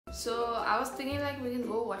So I was thinking like we can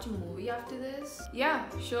go watch a movie after this. Yeah,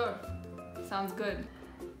 sure. Sounds good.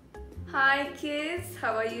 Hi kids,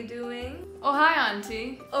 how are you doing? Oh, hi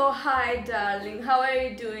auntie. Oh hi darling, how are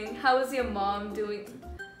you doing? How is your mom doing?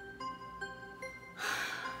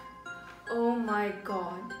 Oh my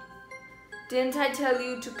god. Didn't I tell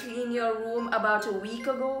you to clean your room about a week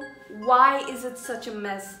ago? Why is it such a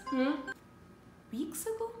mess? Weeks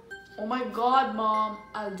ago? Oh my god, mom.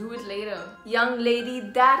 I'll do it later. Young lady,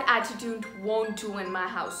 that attitude won't do in my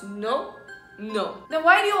house. No, no. Then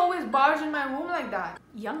why do you always barge in my room like that?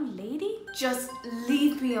 Young lady? Just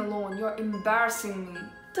leave me alone. You're embarrassing me.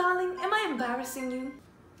 Darling, am I embarrassing you?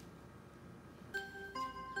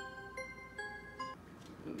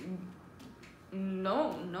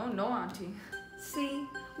 No, auntie. See,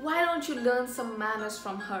 why don't you learn some manners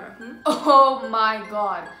from her? Oh my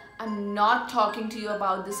god. I'm not talking to you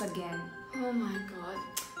about this again. Oh my god.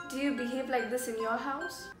 Do you behave like this in your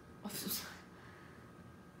house?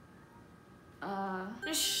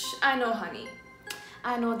 Shh, I know honey.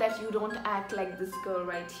 I know that you don't act like this girl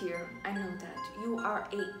right here. I know that. You are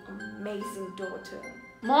an amazing daughter.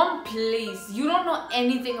 Mom, please. You don't know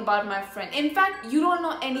anything about my friend. In fact, you don't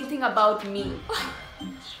know anything about me.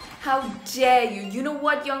 How dare you? You know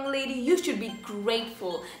what, young lady? You should be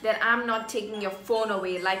grateful that I'm not taking your phone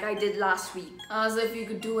away like I did last week. As if you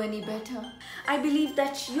could do any better. I believe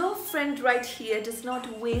that your friend right here does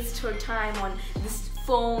not waste her time on this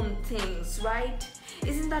phone things, right?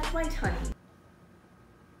 Isn't that right, honey?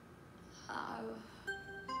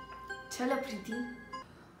 Tell her, Preeti.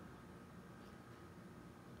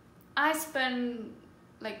 I spend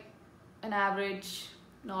like an average,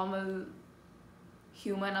 normal,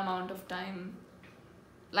 human amount of time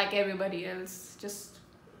like everybody else, just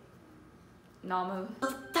normal.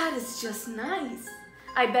 Well, that is just nice.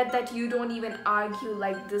 I bet that you don't even argue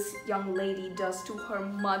like this young lady does to her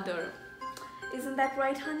mother. Isn't that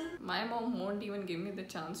right, honey? My mom won't even give me the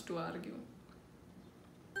chance to argue.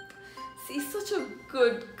 See, such a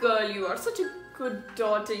good girl you are, such a good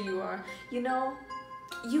daughter you are. You know,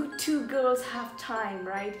 you two girls have time,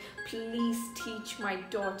 right? Please teach my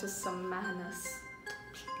daughter some manners.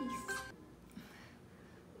 Please.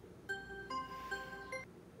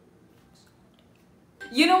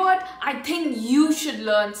 You know what? I think you should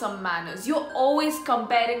learn some manners. You're always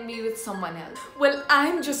comparing me with someone else. Well,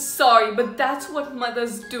 I'm just sorry, but that's what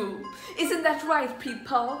mothers do. Isn't that right,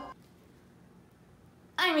 Preetpal?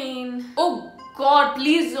 I mean, oh God,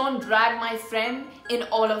 please don't drag my friend in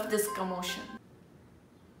all of this commotion.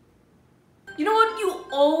 You know what? You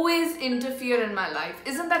always interfere in my life.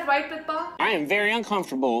 Isn't that right, Pippa? I am very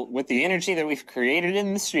uncomfortable with the energy that we've created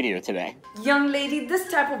in the studio today. Young lady,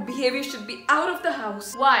 this type of behavior should be out of the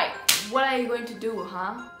house. Why? What are you going to do,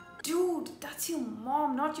 huh? Dude, that's your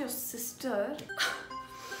mom, not your sister.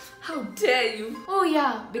 How dare you? Oh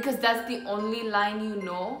yeah, because that's the only line you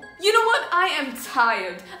know. You know what? I am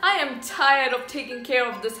tired. I am tired of taking care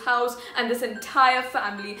of this house and this entire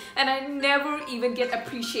family, and I never even get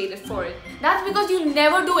appreciated for it. That's because you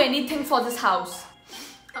never do anything for this house.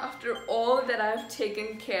 After all that I've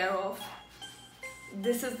taken care of,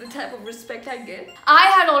 this is the type of respect I get. I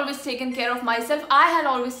had always taken care of myself. I had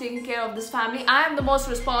always taken care of this family. I am the most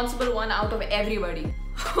responsible one out of everybody.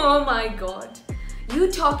 Oh my God. You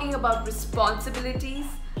talking about responsibilities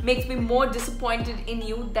makes me more disappointed in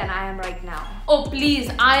you than I am right now. Oh please,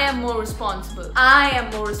 I am more responsible. I am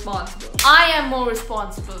more responsible. I am more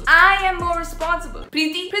responsible. I am more responsible.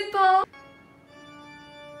 Preeti, Preetpal.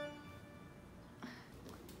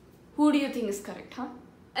 Who do you think is correct, huh?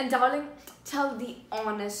 And darling, tell the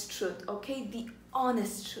honest truth, okay? The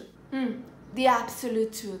honest truth. The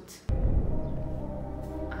absolute truth.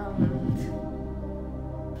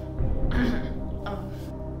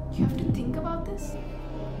 You have to think about this.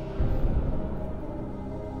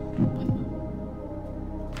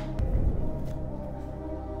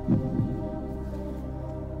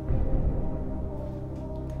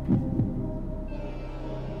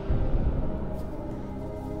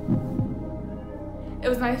 It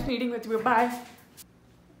was nice meeting with you. Bye.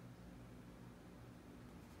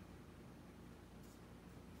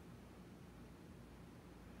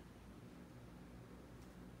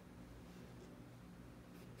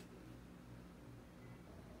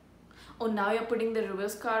 Oh, now you're putting the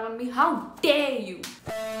reverse card on me? How dare you?